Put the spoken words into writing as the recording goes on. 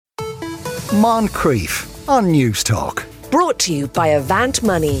Moncrief on News Talk. Brought to you by Avant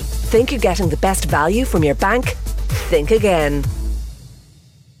Money. Think you're getting the best value from your bank? Think again.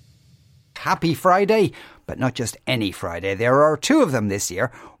 Happy Friday, but not just any Friday. There are two of them this year,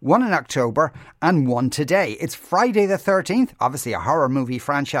 one in October and one today. It's Friday the 13th, obviously a horror movie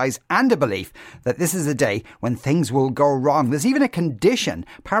franchise, and a belief that this is a day when things will go wrong. There's even a condition,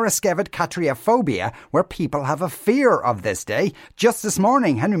 paraskevidcatriophobia, where people have a fear of this day. Just this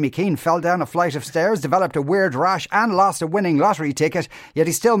morning, Henry McKean fell down a flight of stairs, developed a weird rash and lost a winning lottery ticket, yet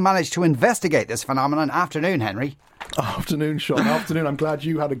he still managed to investigate this phenomenon. Afternoon, Henry. Afternoon, Sean. Afternoon. I'm glad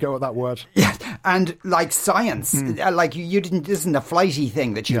you had a go at that word. Yeah, and like science, like you didn't. This isn't a flighty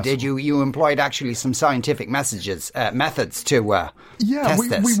thing that you did. You employed actually some scientific methods to test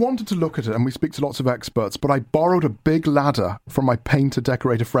this. We wanted to look at it, and we speak to lots of experts. But I borrowed a big ladder from my painter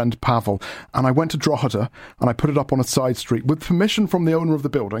decorator friend Pavel, and I went to Drogheda and I put it up on a side street with permission from the owner of the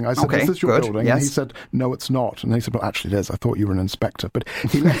building. I said, "Is this your building?" Yes. And he said, "No, it's not." And he said, "Well, actually, it is. I thought you were an inspector." But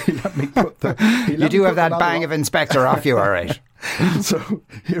he let me put the. You do have that bang of inspector off you, all right. So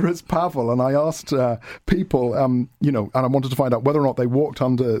here is Pavel, and I asked people, and I wanted to find out whether or not they walked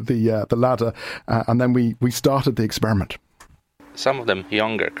under the ladder, and then we started the experiment. Some of them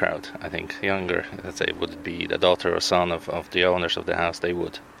younger crowd, I think, younger, let's say, would it be the daughter or son of the owners of the house, they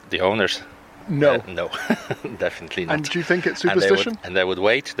would. The owners? No. No, definitely not. And do you think it's superstition? And they would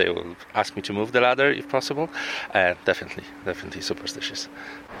wait, they would ask me to move the ladder if possible. Definitely superstitious.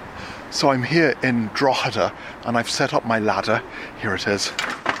 So I'm here in Drogheda, and I've set up my ladder. Here it is.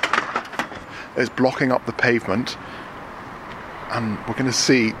 It's blocking up the pavement, and we're going to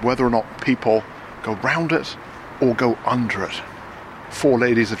see whether or not people go round it or go under it. 4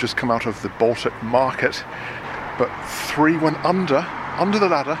 ladies have just come out of the Baltic market, but 3 went under the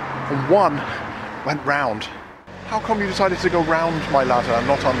ladder, and 1 went round. How come you decided to go round my ladder and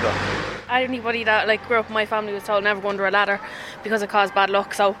not under? Anybody that grew up in my family was told never go under a ladder because it caused bad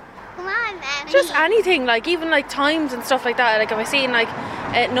luck, so come on, Mommy. just anything, even times and stuff like that. If I seen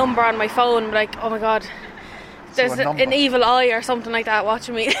a number on my phone, oh my god, there's an evil eye or something like that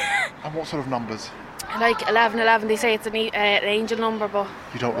watching me. And what sort of numbers? 1111, they say it's an angel number, but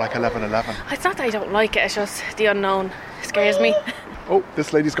You don't like 1111? it's not that I don't like it, it's just the unknown scares me. Oh,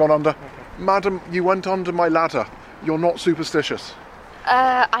 this lady's gone under. Madam, you went under my ladder. You're not superstitious.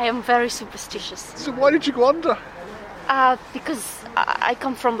 I am very superstitious. So why did you go under? Because I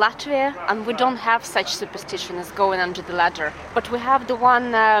come from Latvia, and we don't have such superstition as going under the ladder. But we have the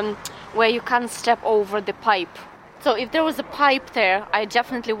one where you can't step over the pipe. So if there was a pipe there, I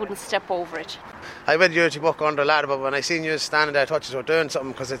definitely wouldn't step over it. I would usually walk under the ladder, but when I seen you standing there, I thought you were doing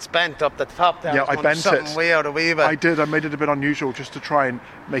something because it's bent up the top there. Yeah, I bent it. Weird, a wee bit. I did. I made it a bit unusual just to try and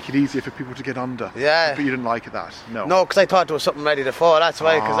make it easier for people to get under. Yeah. But you didn't like that? No. No, because I thought there was something ready to fall. That's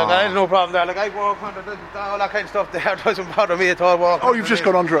why. Because I had no problem there. I walk under all that kind of stuff there. It doesn't bother me at all. Oh, you've just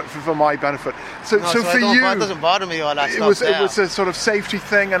got under it for my benefit. So for you, it doesn't bother me all that stuff. It was a sort of safety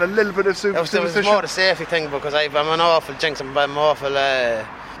thing and a little bit of superstition. It was more a safety thing because I'm an awful jinx. I'm awful.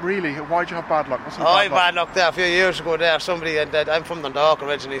 Really? Why'd you have bad luck? I had bad luck there a few years ago there. Somebody, I'm from Dundalk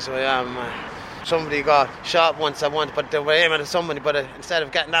originally, so I am. Somebody got shot once at once, but they were aiming at somebody, but instead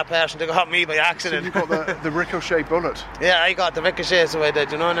of getting that person, they got me by accident. So you got the ricochet bullet? Yeah, I got the ricochet, so I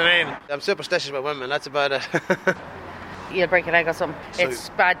did, you know what I mean? I'm superstitious about women, that's about it. You'll break a leg or something. So it's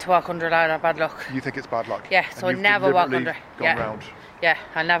bad to walk under a ladder, bad luck. You think it's bad luck? Yeah, so I never walk under. Round. Yeah,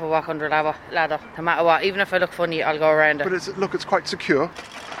 I'll never walk under a ladder, no matter what. Even if I look funny, I'll go around it. But it's quite secure.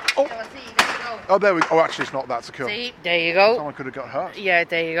 Oh, there we go. Oh, actually, it's not that secure. See, there you go. Someone could have got hurt. Yeah,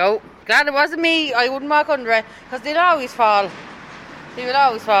 there you go. Glad it wasn't me. I wouldn't walk under it, because they'd always fall. They would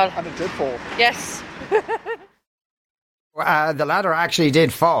always fall. And it did fall. Yes. The ladder actually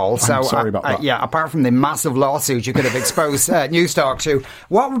did fall. I'm sorry about that. Yeah, apart from the massive lawsuit you could have exposed News Talk to,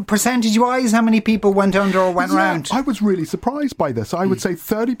 what percentage-wise, how many people went under or went round? I was really surprised by this. I would say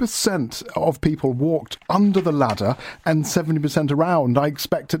 30% of people walked under the ladder and 70% around. I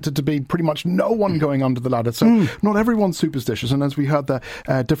expected it to be pretty much no one going under the ladder. So not everyone's superstitious. And as we heard,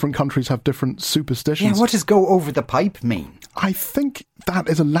 different countries have different superstitions. Yeah, what does go over the pipe mean? I think that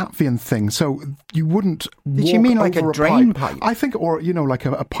is a Latvian thing. So you wouldn't Did you mean like a drain pipe? I think, or, like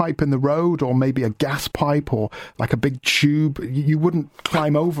a pipe in the road, or maybe a gas pipe, or like a big tube. You wouldn't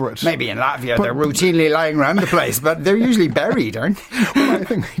climb over it. Maybe in Latvia they're routinely lying around the place, but they're usually buried, aren't they? Well, I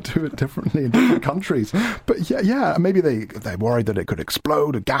think they do it differently in different countries. But yeah, maybe they're worried that it could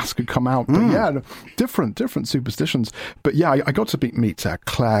explode, a gas could come out. But yeah, different superstitions. But yeah, I got to meet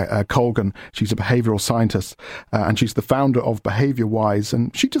Claire Colgan. She's a behavioural scientist, and she's the founder of Behaviour Wise,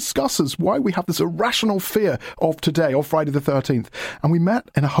 and she discusses why we have this irrational fear of today, of Friday the 13th. And we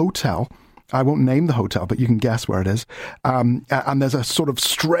met in a hotel, I won't name the hotel, but you can guess where it is. And there's a sort of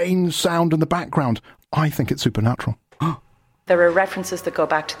strange sound in the background. I think it's supernatural. There are references that go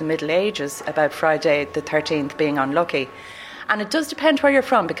back to the Middle Ages about Friday the 13th being unlucky. And it does depend where you're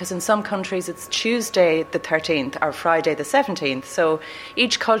from, because in some countries it's Tuesday the 13th or Friday the 17th. So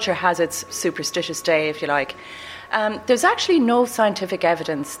each culture has its superstitious day, if you like. There's actually no scientific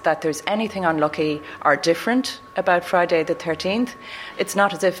evidence that there's anything unlucky or different about Friday the 13th. It's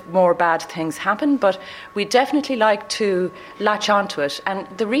not as if more bad things happen, but we definitely like to latch onto it. And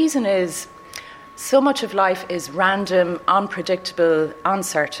the reason is, so much of life is random, unpredictable,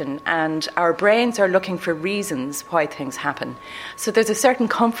 uncertain, and our brains are looking for reasons why things happen. So there's a certain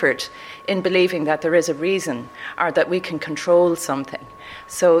comfort in believing that there is a reason or that we can control something.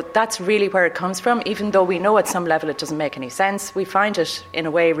 So that's really where it comes from. Even though we know at some level it doesn't make any sense, we find it in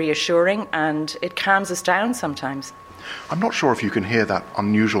a way reassuring, and it calms us down sometimes. I'm not sure if you can hear that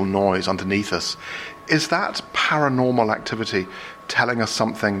unusual noise underneath us. Is that paranormal activity telling us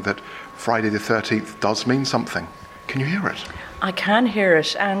something that Friday the 13th does mean something? Can you hear it? I can hear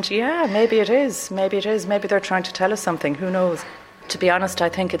it, and yeah, maybe it is. Maybe they're trying to tell us something. Who knows? To be honest, I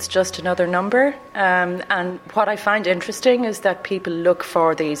think it's just another number. And what I find interesting is that people look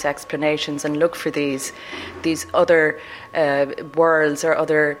for these explanations and look for these other worlds or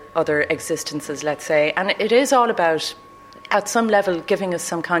other existences, let's say. And it is all about, at some level, giving us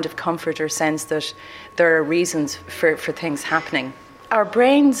some kind of comfort or sense that there are reasons for things happening. Our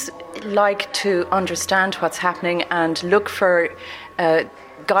brains like to understand what's happening and look for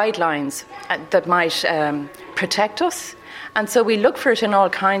guidelines that might protect us. And so we look for it in all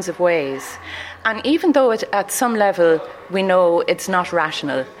kinds of ways. And even though at some level we know it's not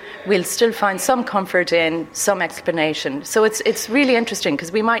rational, we'll still find some comfort in some explanation. So it's really interesting,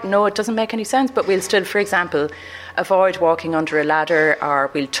 because we might know it doesn't make any sense, but we'll still, for example, avoid walking under a ladder, or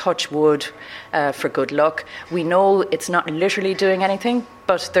we'll touch wood for good luck. We know it's not literally doing anything,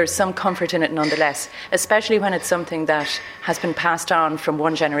 but there's some comfort in it nonetheless, especially when it's something that has been passed on from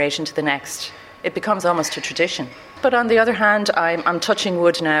one generation to the next. It becomes almost a tradition. But on the other hand, I'm touching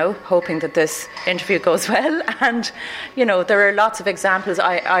wood now, hoping that this interview goes well. And, you know, there are lots of examples.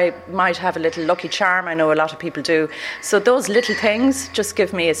 I might have a little lucky charm. I know a lot of people do. So those little things just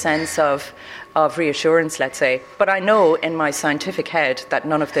give me a sense of reassurance, let's say. But I know in my scientific head that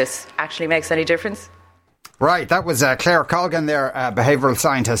none of this actually makes any difference. Right, that was Claire Colgan there, behavioural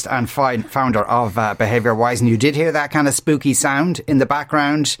scientist and founder of Behaviour Wise. And you did hear that kind of spooky sound in the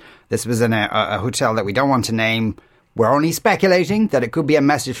background. This was in a hotel that we don't want to name. We're only speculating that it could be a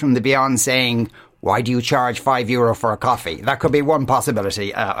message from the beyond saying, why do you charge €5 for a coffee? That could be one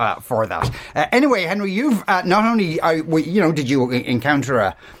possibility for that. Anyway, Henry, you've not only, did you encounter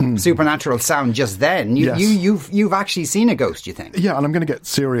a supernatural sound just then? Yes. You've actually seen a ghost, you think? Yeah, and I'm going to get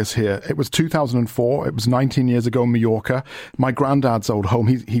serious here. It was 2004. It was 19 years ago in Mallorca. My granddad's old home.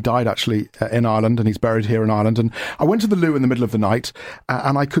 He died actually in Ireland, and he's buried here in Ireland. And I went to the loo in the middle of the night,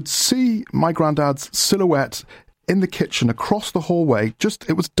 and I could see my granddad's silhouette in the kitchen across the hallway.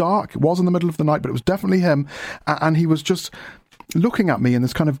 It was dark. It was in the middle of the night, but it was definitely him. And he was just looking at me in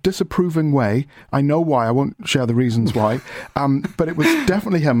this kind of disapproving way. I know why. I won't share the reasons why. But it was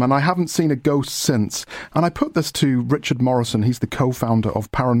definitely him. And I haven't seen a ghost since. And I put this to Richard Morrison. He's the co-founder of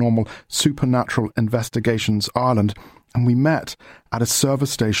Paranormal Supernatural Investigations Ireland. And we met at a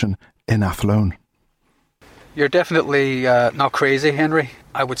service station in Athlone. You're definitely not crazy, Henry.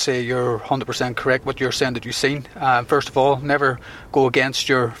 I would say you're 100% correct what you're saying that you've seen. First of all, never go against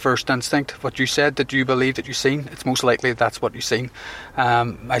your first instinct. What you said that you believe that you've seen, it's most likely that's what you've seen.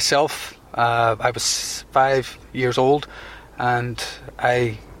 Myself, I was 5 years old, and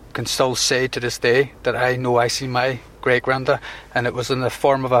I can still say to this day that I know I seen my great-granda, and it was in the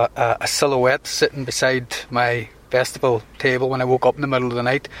form of a silhouette sitting beside my festival table when I woke up in the middle of the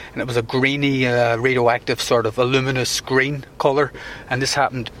night, and it was a greeny radioactive sort of a luminous green colour, and this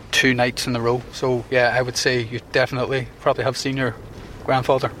happened 2 nights in a row. So yeah, I would say you definitely probably have seen your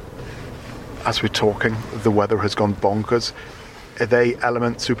grandfather. As we're talking, the weather has gone bonkers. Are they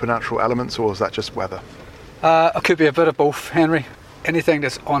supernatural elements, or is that just weather? It could be a bit of both, Henry. Anything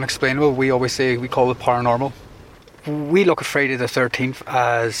that's unexplainable, we always say we call it paranormal. We look at Friday the 13th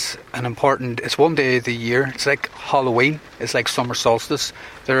as it's one day of the year. It's like Halloween. It's like summer solstice.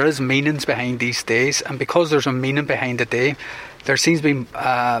 There is meanings behind these days, and because there's a meaning behind the day, there seems to be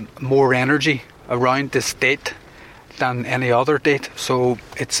more energy around this date than any other date. So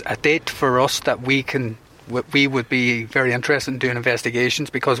it's a date for us that we would be very interested in doing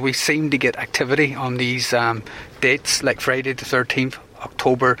investigations, because we seem to get activity on these dates, like Friday the 13th,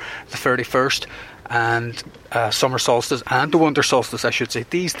 October the 31st. and summer solstice and the winter solstice, I should say.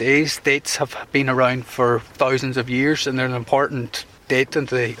 These dates have been around for thousands of years, and they're an important date of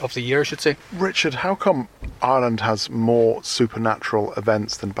the year, I should say. Richard, how come Ireland has more supernatural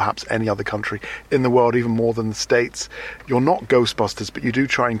events than perhaps any other country in the world, even more than the States? You're not Ghostbusters, but you do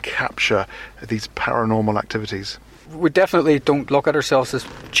try and capture these paranormal activities. We definitely don't look at ourselves as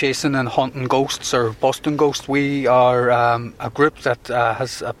chasing and hunting ghosts or busting ghosts. We are a group that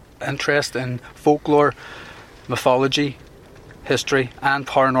has an interest in folklore, mythology, history and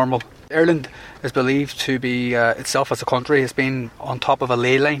paranormal. Ireland is believed to be, itself as a country, has been on top of a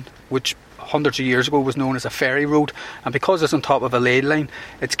ley line, which hundreds of years ago was known as a ferry road. And because it's on top of a ley line,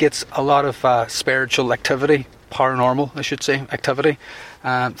 it gets a lot of spiritual activity, paranormal, I should say, activity.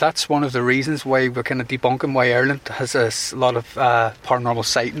 That's one of the reasons why we're kind of debunking why Ireland has a lot of paranormal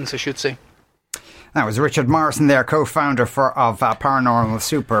sightings, I should say. That was Richard Morrison there, co-founder of Paranormal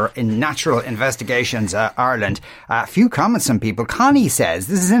Super in Natural Investigations Ireland. A few comments from people. Connie says,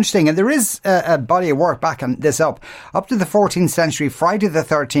 this is interesting, and there is a body of work backing this up. Up to the 14th century, Friday the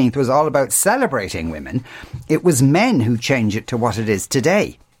 13th was all about celebrating women. It was men who changed it to what it is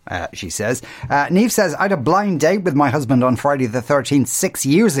today. She says. Niamh says, I had a blind date with my husband on Friday the 13th 6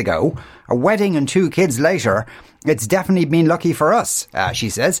 years ago. A wedding and 2 kids later. It's definitely been lucky for us, she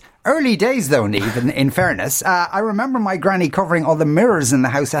says. Early days though, Niamh, in fairness. I remember my granny covering all the mirrors in the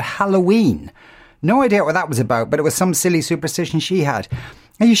house at Halloween. No idea what that was about, but it was some silly superstition she had.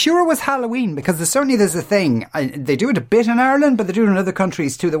 Are you sure it was Halloween? Because there's a thing. They do it a bit in Ireland, but they do it in other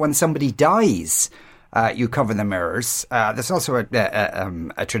countries too, that when somebody dies, you cover the mirrors. There's also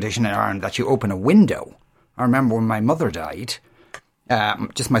a tradition in Ireland that you open a window. I remember when my mother died,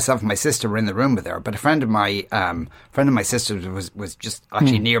 just myself and my sister were in the room with her, but a friend of my sister's was just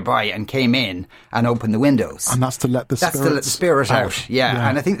actually nearby and came in and opened the windows. And that's to let the spirit out. Yeah,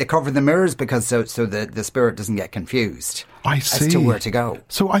 and I think they covered the mirrors because so the spirit doesn't get confused. I see. As to where to go.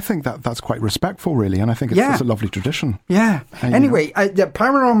 So I think that's quite respectful, really, and I think it's a lovely tradition. Yeah. Anyway, the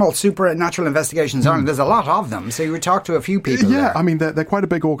Paranormal Supernatural Investigations Ireland, there's a lot of them, so you would talk to a few people there. I mean, they're quite a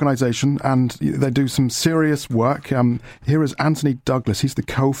big organisation, and they do some serious work. Here is Anthony Douglas, he's the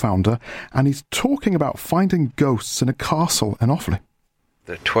co-founder, and he's talking about finding ghosts in a castle in Offaly.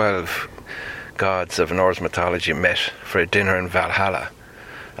 The 12 gods of Norse mythology met for a dinner in Valhalla,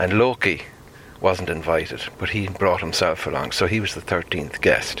 and Loki wasn't invited, but he brought himself along, so he was the 13th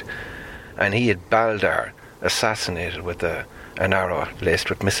guest. And he had Baldar assassinated with an arrow laced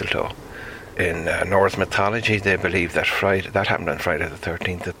with mistletoe. In Norse mythology, they believe that that happened on Friday the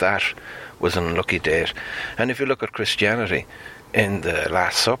 13th, that was an unlucky date. And if you look at Christianity, in the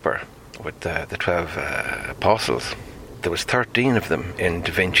Last Supper with the 12 apostles, there was 13 of them in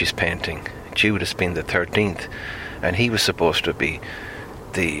Da Vinci's painting, Judas being the 13th, and he was supposed to be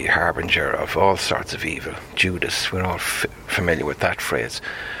the harbinger of all sorts of evil. Judas, we're all familiar with that phrase.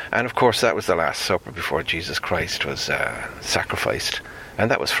 And of course that was the Last Supper before Jesus Christ was sacrificed,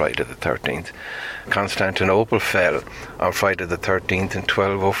 and that was Friday the 13th. Constantinople fell on Friday the 13th in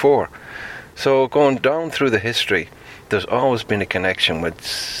 1204. So going down through the history, there's always been a connection with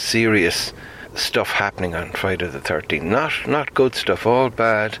serious stuff happening on Friday the 13th. Not good stuff, all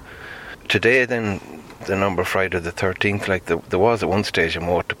bad. Today then, the number Friday the 13th, like there was at one stage a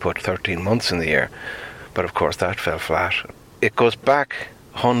vote to put 13 months in the year, but of course that fell flat. It goes back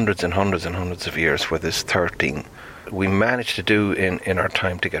hundreds and hundreds and hundreds of years where there's 13. We managed to do in our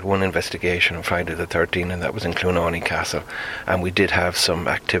time to get one investigation on Friday the 13th, and that was in Clooney Castle, and we did have some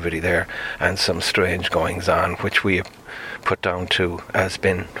activity there and some strange goings on, which we put down to as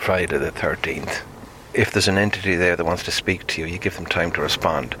being Friday the 13th. If there's an entity there that wants to speak to you, you give them time to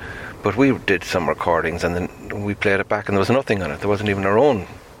respond. But we did some recordings and then we played it back and there was nothing on it. There wasn't even our own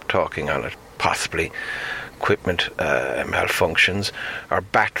talking on it. Possibly equipment malfunctions, our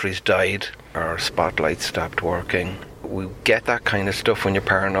batteries died, our spotlights stopped working. We get that kind of stuff when you're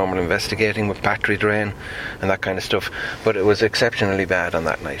paranormal investigating with battery drain and that kind of stuff. But it was exceptionally bad on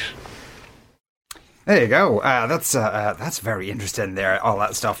that night. There you go. That's very interesting there, all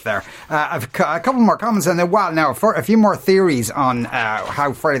that stuff there. I've a couple more comments on there. Well, now, for a few more theories on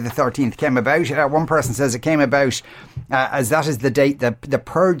how Friday the 13th came about. One person says it came about as that is the date that the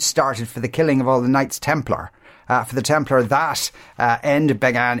purge started for the killing of all the Knights Templar. For the Templar, that end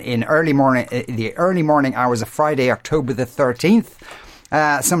began in the early morning hours of Friday, October the 13th.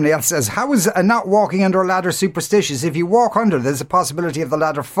 Somebody else says, how is not walking under a ladder superstitious? If you walk under, there's a possibility of the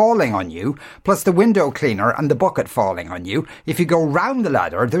ladder falling on you, plus the window cleaner and the bucket falling on you. If you go round the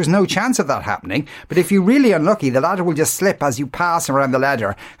ladder, there's no chance of that happening. But if you're really unlucky, the ladder will just slip as you pass around the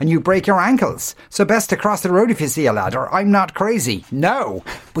ladder and you break your ankles. So best to cross the road if you see a ladder. I'm not crazy. No.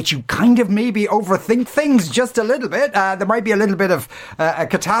 But you kind of maybe overthink things just a little bit. There might be a little bit of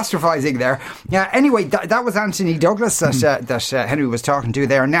catastrophizing there. Anyway, that was Anthony Douglas that Henry was talking to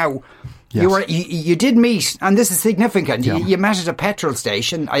there. Now, yes. You did meet, and this is significant. Yeah. You met at a petrol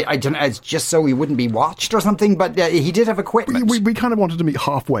station. I don't know, it's just so he wouldn't be watched or something, but he did have equipment. We kind of wanted to meet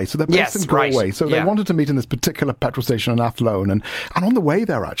halfway, so they're based in Galway. Right. So they wanted to meet in this particular petrol station in Athlone, and on the way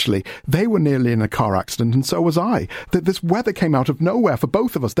there, actually, they were nearly in a car accident, and so was I. This weather came out of nowhere for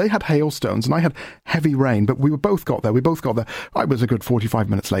both of us. They had hailstones, and I had heavy rain, but we both got there. I was a good 45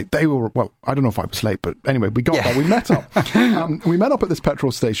 minutes late. They were, well, I don't know if I was late, but anyway, we got there. We met up. We met up at this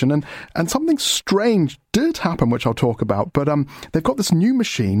petrol station, and something strange did happen, which I'll talk about. But they've got this new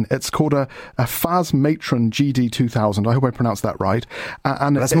machine. It's called a Faz Matron GD2000. I hope I pronounced that right.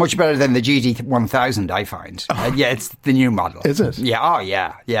 And that's much better than the GD1000, I find. It's the new model. Is it? Yeah. Oh,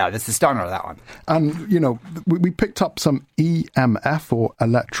 yeah. Yeah, that's the stunner, that one. And, you know, we picked up some EMF, or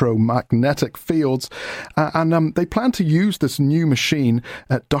electromagnetic fields, and they plan to use this new machine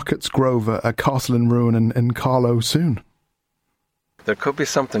at Duckett's Grove, at Castle in Ruin in Carlow soon. There could be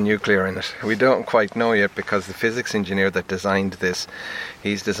something nuclear in it. We don't quite know yet, because the physics engineer that designed this,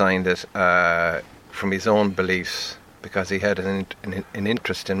 he's designed it from his own beliefs, because he had an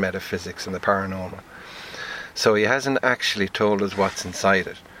interest in metaphysics and the paranormal. So he hasn't actually told us what's inside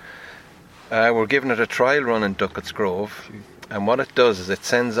it. We're giving it a trial run in Duckett's Grove, and what it does is it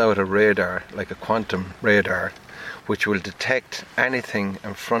sends out a radar, like a quantum radar, which will detect anything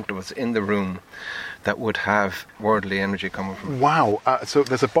in front of us in the room that would have worldly energy coming from it. Wow. So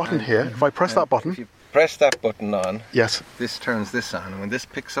there's a button here. If I press that button... If you press that button on, yes, this turns this on. And when this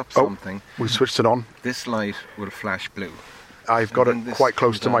picks up something... we switched it on. This light will flash blue. I've got it quite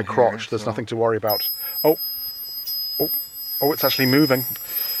close to my crotch. There's nothing to worry about. Oh, it's actually moving.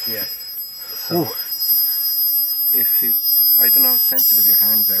 Yeah. So, if you... I don't know how sensitive your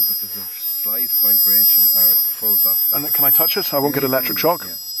hands are, but there's a slight vibration or it pulls off. And can I touch it? I won't get electric shock?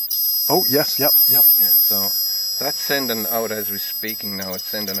 Yeah. Oh, yes, yep. Yeah, so that's sending out, as we're speaking now, it's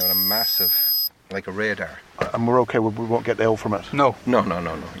sending out a massive, like a radar. And we're okay, we won't get ill from it? No,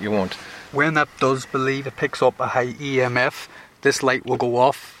 you won't. When that does believe it picks up a high EMF, this light will go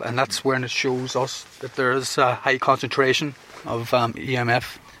off, and that's when it shows us that there is a high concentration of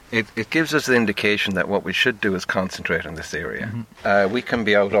EMF. It gives us the indication that what we should do is concentrate on this area. Mm-hmm. We can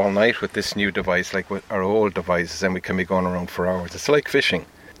be out all night with this new device, like with our old devices, and we can be going around for hours. It's like fishing.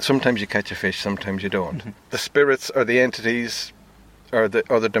 Sometimes you catch a fish, sometimes you don't. Mm-hmm. The spirits or the entities or the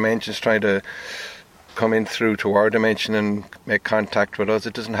other dimensions trying to come in through to our dimension and make contact with us,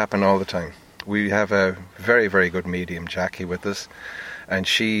 it doesn't happen all the time. We have a very, very good medium, Jackie, with us, and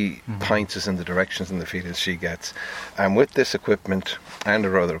she points us in the directions and the feelings she gets. And with this equipment and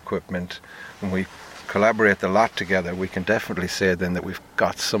our other equipment, when we collaborate a lot together, we can definitely say then that we've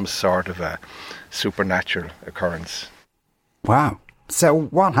got some sort of a supernatural occurrence. Wow. So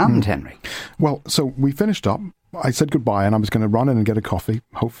what happened, Henry? Well, so we finished up. I said goodbye and I was going to run in and get a coffee.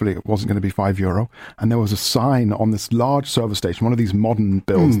 Hopefully it wasn't going to be €5. And there was a sign on this large service station, one of these modern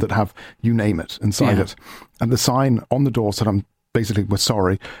builds that have you name it inside it. And the sign on the door said, we're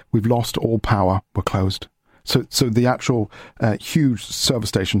sorry, we've lost all power, we're closed. So the actual huge service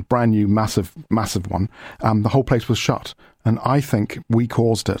station, brand new, massive one, the whole place was shut. And I think we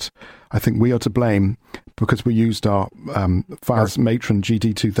caused it. I think we are to blame because we used our Faz Matron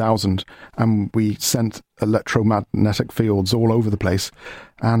GD2000 and we sent electromagnetic fields all over the place.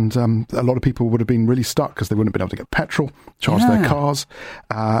 And a lot of people would have been really stuck because they wouldn't have been able to get petrol, charge their cars.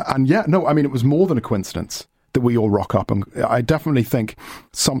 It was more than a coincidence that we all rock up, and I definitely think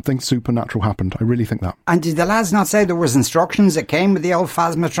something supernatural happened. I really think that. And did the lads not say there was instructions that came with the old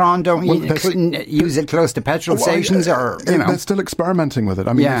Phasmatron? You couldn't use it close to petrol stations, They're still experimenting with it.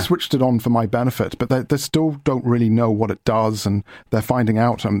 I mean, they switched it on for my benefit, but they still don't really know what it does, and they're finding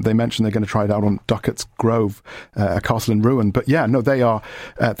out. They mentioned they're going to try it out on Duckett's Grove, a castle in ruin. But they are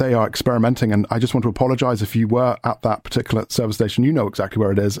experimenting, and I just want to apologise if you were at that particular service station. You know exactly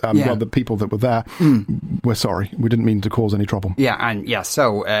where it is. The people that were there were sorry. We didn't mean to cause any trouble.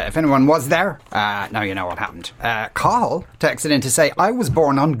 So if anyone was there, now you know what happened. Cathal texted in to say, I was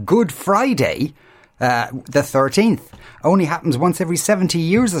born on Good Friday, the 13th. Only happens once every 70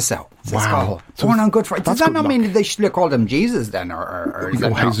 years or so. Says Cathal. Born on Good Friday. Does that not mean that they should call him Jesus then? Or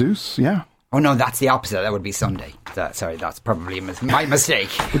Jesus, yeah. Oh no, that's the opposite. That would be Sunday. Sorry, that's probably my mistake.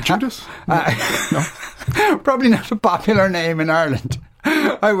 Would Judas? No. Probably not a popular name in Ireland,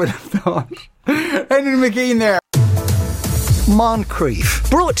 I would have thought. Henry McKean there. Moncrief.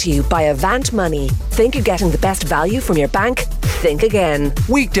 Brought to you by Avant Money. Think you're getting the best value from your bank? Think again.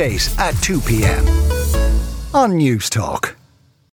 Weekdays at 2 p.m. on News Talk.